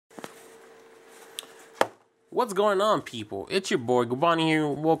What's going on, people? It's your boy Gerboni here.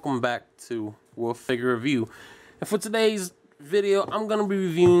 Welcome back to Wolf Figure Review. And for today's video, I'm gonna be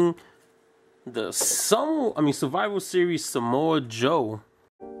reviewing the Survival Series Samoa Joe.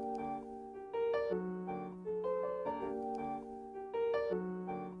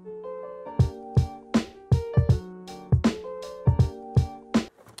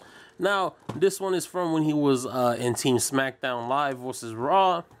 Now, this one is from when he was in Team SmackDown Live versus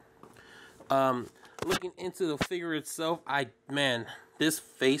Raw. Looking into the figure itself, man, this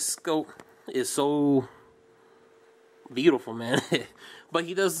face sculpt is so beautiful, man. But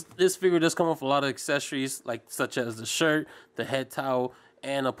this figure does come with a lot of accessories, such as the shirt, the head towel,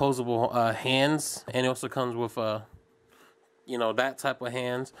 and opposable hands. And it also comes with that type of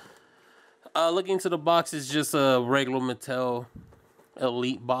hands. Looking into the box, is just a regular Mattel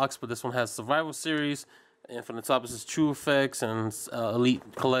Elite box, but this one has Survival Series, and from the top it says True Effects and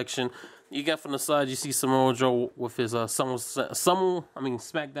Elite Collection. You get from the side, you see Samoa Joe with his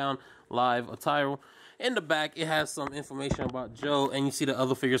SmackDown Live attire. In the back, it has some information about Joe, and you see the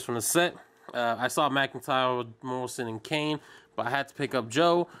other figures from the set. I saw McIntyre, Morrison, and Kane, but I had to pick up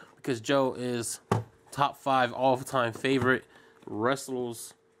Joe because Joe is top 5 all-time favorite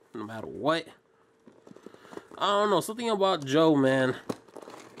wrestlers, no matter what. I don't know, something about Joe, man.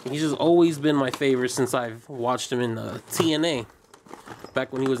 He's just always been my favorite since I've watched him in TNA.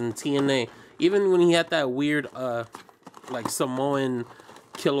 Back when he was in TNA. Even when he had that weird, Samoan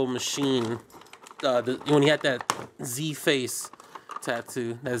killer machine. When he had that Z face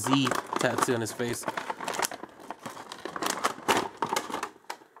tattoo. That Z tattoo on his face.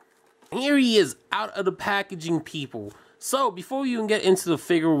 Here he is, out of the packaging, people. So, before we even get into the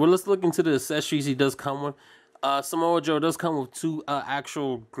figure, let's look into the accessories he does come with. Samoa Joe does come with 2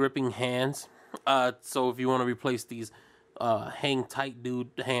 actual gripping hands. So if you want to replace these hang tight dude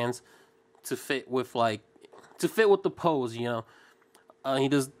hands to fit with the pose, he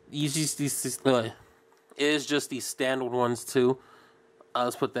just these standard ones too.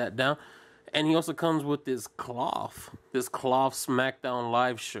 Let's put that down. And he also comes with this cloth SmackDown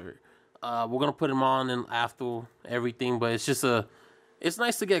Live shirt. We're gonna put him on and after everything, but it's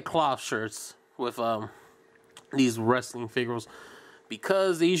nice to get cloth shirts with these wrestling figures,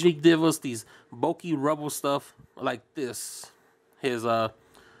 because they usually give us these bulky rubber stuff like this. His I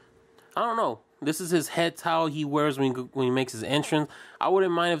don't know, this is his head towel he wears when he makes his entrance. I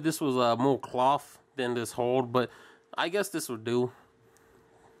wouldn't mind if this was more cloth than this hold, but I guess this would do.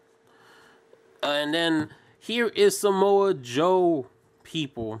 And then here is Samoa Joe,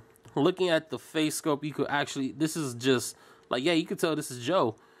 people. Looking at the face sculpt, you could actually, this is just you could tell this is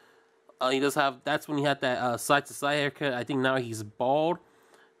Joe. He does have, that's when he had that side-to-side haircut. I think now he's bald.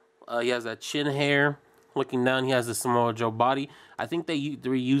 He has that chin hair. Looking down, he has the Samoa Joe body. I think they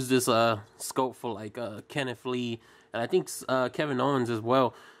reused this sculpt for Kenneth Lee, and I think Kevin Owens as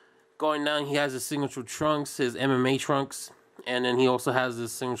well. Going down, he has his signature trunks, his MMA trunks, and then he also has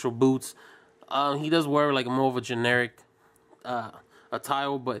his signature boots. He does wear more of a generic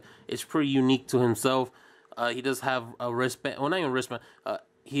attire, but it's pretty unique to himself. He does have a wristband. Well, not even wristband.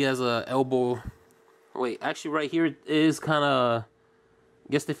 He has a elbow. Wait, actually, right here it is kind of. I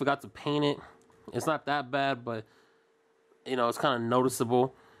guess they forgot to paint it. It's not that bad, but it's kind of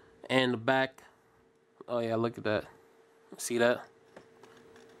noticeable. And the back. Oh yeah, look at that. See that?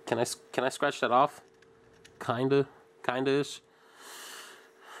 Can I scratch that off? Kinda-ish.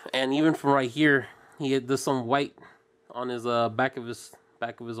 And even from right here, there's some white on his back of his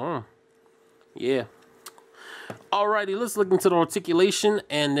arm. Yeah. Alrighty, let's look into the articulation,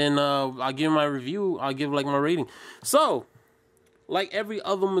 and then I'll give my review. I'll give my rating. So, like every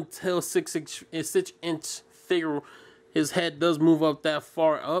other Mattel 6-inch figure, his head does move up that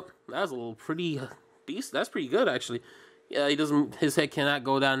far up. That's a little pretty decent. That's pretty good, actually. Yeah, his head cannot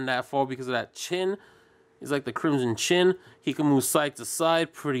go down that far because of that chin. It's like the crimson chin. He can move side to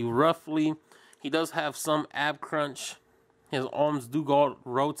side pretty roughly. He does have some ab crunch. His arms do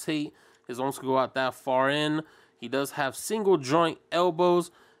rotate. His arms can go out that far in. He does have single joint elbows,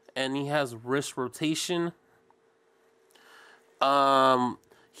 and he has wrist rotation.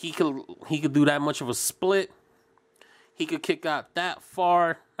 He could do that much of a split. He could kick out that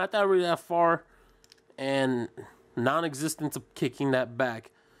far, not that really that far, and non-existent to kicking that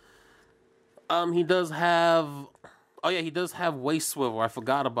back. He does have, he does have waist swivel. I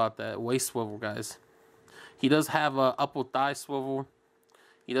forgot about that waist swivel, guys. He does have a upper thigh swivel.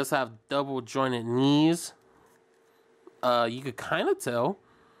 He does have double jointed knees. You could kind of tell.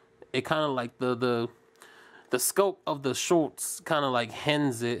 It kind of the scope of the shorts kind of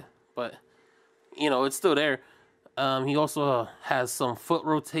hens it, but it's still there. He also has some foot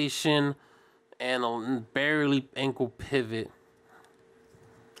rotation, and a barely ankle pivot.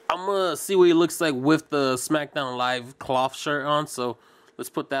 I'm gonna see what he looks like with the SmackDown Live cloth shirt on, so let's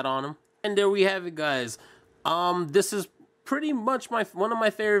put that on him. And there we have it, guys. This is pretty much one of my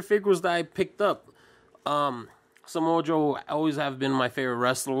favorite figures that I picked up. Samoa Joe always have been my favorite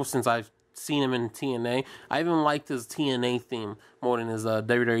wrestler since I've seen him in TNA. I even liked his TNA theme more than his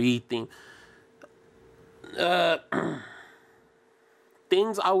WWE theme.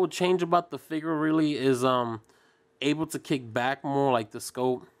 Things I would change about the figure really is able to kick back more, like the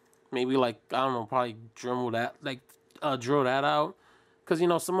scope. Maybe like, I don't know, probably drill that out. Because, you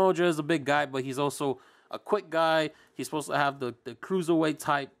know, Samoa Joe is a big guy, but he's also a quick guy. He's supposed to have the cruiserweight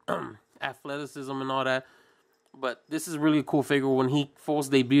type athleticism and all that. But this is really a cool figure. When he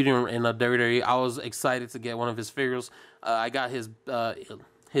first debuted in WWE, I was excited to get one of his figures. I got his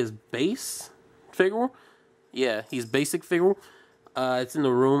base figure. Yeah, his basic figure. It's in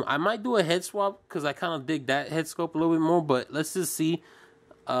the room. I might do a head swap because I kind of dig that head sculpt a little bit more. But let's just see.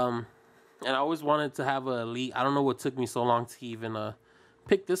 And I always wanted to have a Elite. I don't know what took me so long to even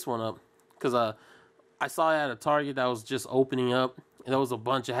pick this one up. Because I saw it at a Target that was just opening up. And there was a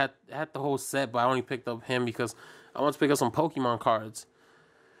bunch. I had the whole set, but I only picked up him because I want to pick up some Pokemon cards.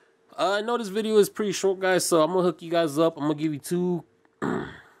 I know this video is pretty short, guys, so I'm gonna hook you guys up. I'm gonna give you two. I'm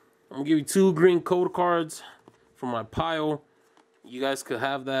gonna give you 2 green code cards from my pile. You guys could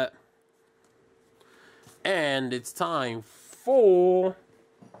have that. And it's time for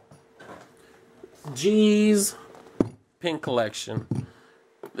G's pin collection.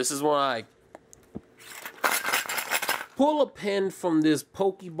 This is when I pull a pin from this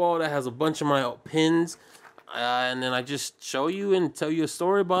Pokeball that has a bunch of my pins, and then I just show you and tell you a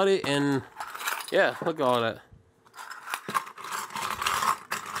story about it. And yeah, look at all that.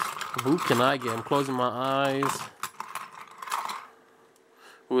 Who can I get? I'm closing my eyes.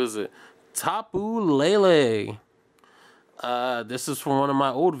 Who is it? Tapu Lele. This is from one of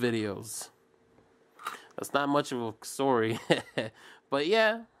my old videos. That's not much of a story. But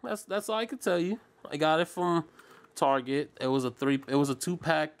yeah, that's all I could tell you. I got it from Target. It was a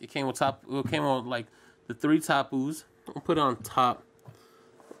 2-pack. It came with like the 3 Tapus. I'll put it on top.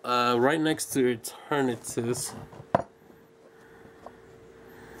 Right next to Eternatus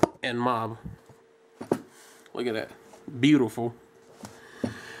and Mob. Look at that. Beautiful.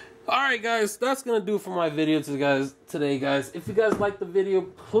 Alright, guys, that's going to do it for my video today, guys. If you guys liked the video,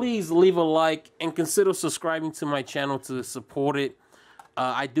 please leave a like and consider subscribing to my channel to support it.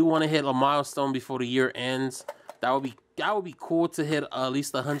 I do want to hit a milestone before the year ends. That would be cool to hit at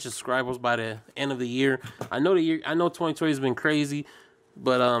least 100 subscribers by the end of the year. I know 2020 has been crazy,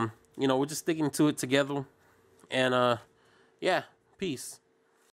 but you know, we're just sticking to it together. And yeah, peace.